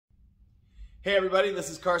Hey everybody,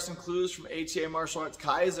 this is Carson Clues from ATA Martial Arts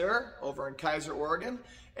Kaiser over in Kaiser, Oregon.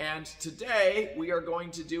 And today we are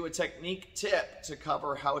going to do a technique tip to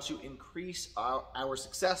cover how to increase our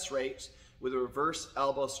success rate with a reverse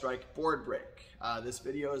elbow strike board break. This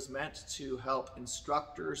video is meant to help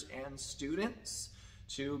instructors and students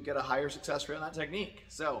to get a higher success rate on that technique.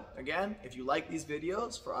 So again, if you like these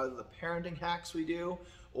videos for either the parenting hacks we do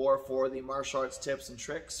or for the martial arts tips and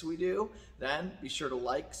tricks we do, then be sure to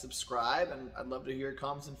like, subscribe, and I'd love to hear your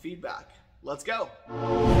comments and feedback. Let's go.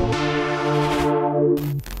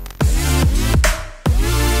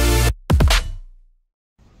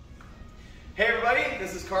 Hey everybody,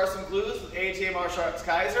 this is Carson Clues with ATA Martial Arts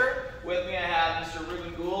Kaiser. With me I have Mr.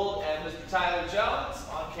 Ruben Gould and Mr. Tyler Jones.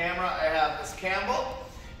 On camera I have Ms. Campbell.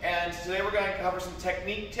 And today we're going to cover some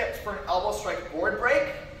technique tips for an elbow strike board break.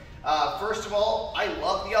 First of all, I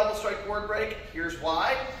love the elbow strike board break. Here's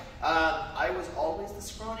why. I was always the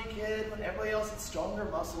scrawny kid when everybody else had stronger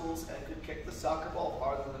muscles and could kick the soccer ball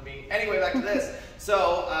farther than me. Anyway, back to this.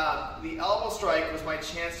 So the elbow strike was my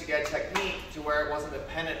chance to get a technique to where it wasn't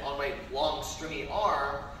dependent on my long stringy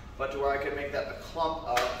arm, but to where I could make that a clump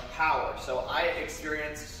of power. So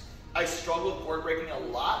I struggled with board breaking a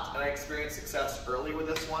lot, and I experienced success early with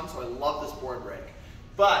this one, so I love this board break.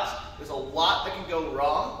 But there's a lot that can go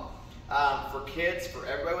wrong for kids, for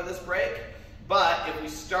everybody with this break. But if we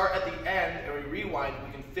start at the end and we rewind,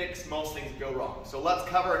 we can fix most things that go wrong. So let's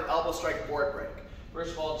cover an elbow strike board break.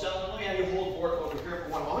 First of all, gentlemen, let me have you hold board over here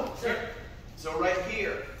for one moment. Sure. So right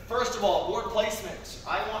here, first of all, board placement.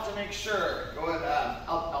 I want to make sure, go ahead,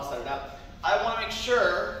 I'll set it up. I want to make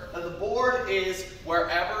sure that the board is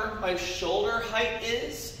wherever my shoulder height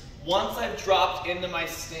is once I've dropped into my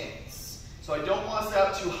stance. So I don't want to set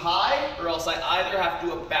up too high, or else I either have to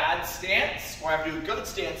do a bad stance or I have to do a good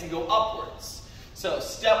stance and go upwards. So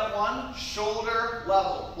step one, shoulder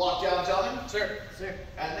level. Lock down, gentlemen. Sure.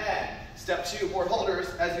 And then step two, board holders.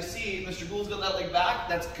 As you see, Mr. Gould's got that leg back.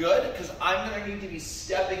 That's good, because I'm going to need to be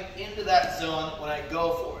stepping into that zone when I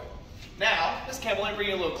go for it. Now, Ms. Campbell, let me bring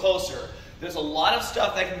you a little closer. There's a lot of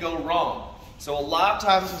stuff that can go wrong. So a lot of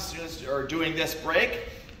times when students are doing this break,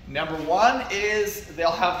 number one is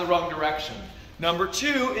they'll have the wrong direction. Number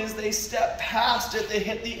two is they step past it, they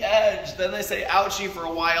hit the edge, then they say ouchie for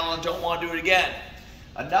a while and don't want to do it again.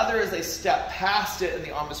 Another is they step past it and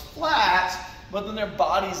the arm is flat, but then their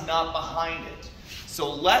body's not behind it.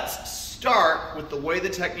 So let's start with the way the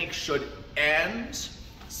technique should end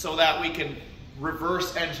so that we can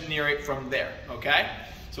reverse engineer it from there, okay?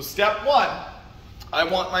 So step one, I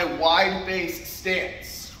want my wide base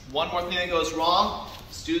stance. One more thing that goes wrong,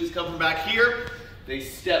 students come from back here, they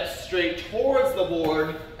step straight towards the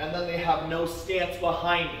board, and then they have no stance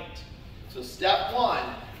behind it. So step one,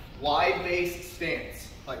 wide base stance.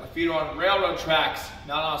 Like my feet are on railroad tracks,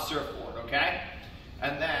 not on a surfboard, okay?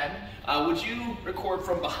 And then, would you record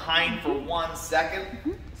from behind for 1 second?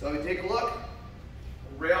 So we take a look,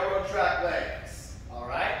 railroad track legs, all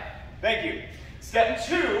right? Thank you. Step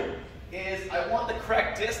two is I want the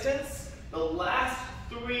correct distance. The last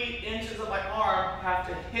 3 inches of my arm have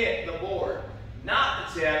to hit the board.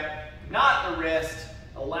 Not the tip, not the wrist,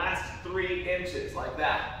 the last 3 inches, like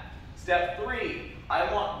that. Step three,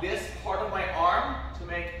 I want this part of my arm to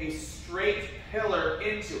make a straight pillar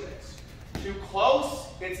into it. Too close,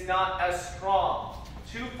 it's not as strong.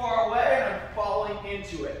 Too far away, and I'm falling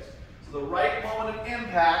into it. So the right moment of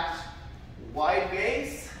impact, wide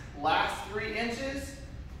base, last 3 inches,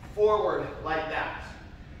 forward like that.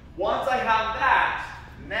 Once I have that,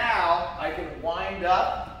 now I can wind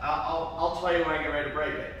up. I'll tell you when I get ready to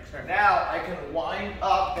break it. Sure. Now I can wind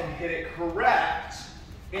up and hit it correct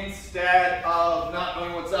instead of not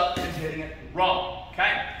knowing what's up and hitting it wrong,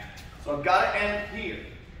 okay? So I've got to end here.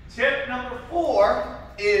 Tip number 4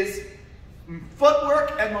 is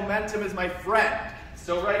footwork and momentum is my friend.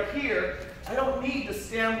 So right here, I don't need to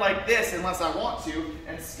stand like this unless I want to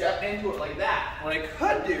and step into it like that. What I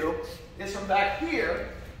could do is from back here,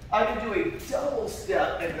 I can do a double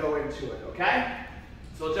step and go into it, okay?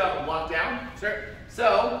 So jump, lock down. Sure.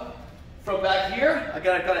 So from back here, I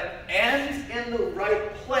gotta end in the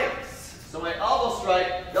right place. So my elbow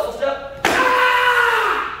strike, double step,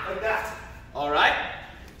 like that. All right?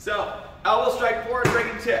 So elbow strike board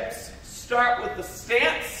breaking tips. Start with the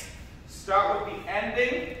stance. Start with the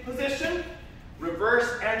ending position.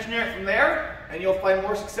 Reverse engineer it from there, and you'll find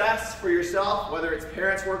more success for yourself, whether it's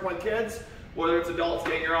parents working with kids, whether it's adults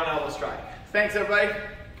getting your own elbow strike. Thanks, everybody.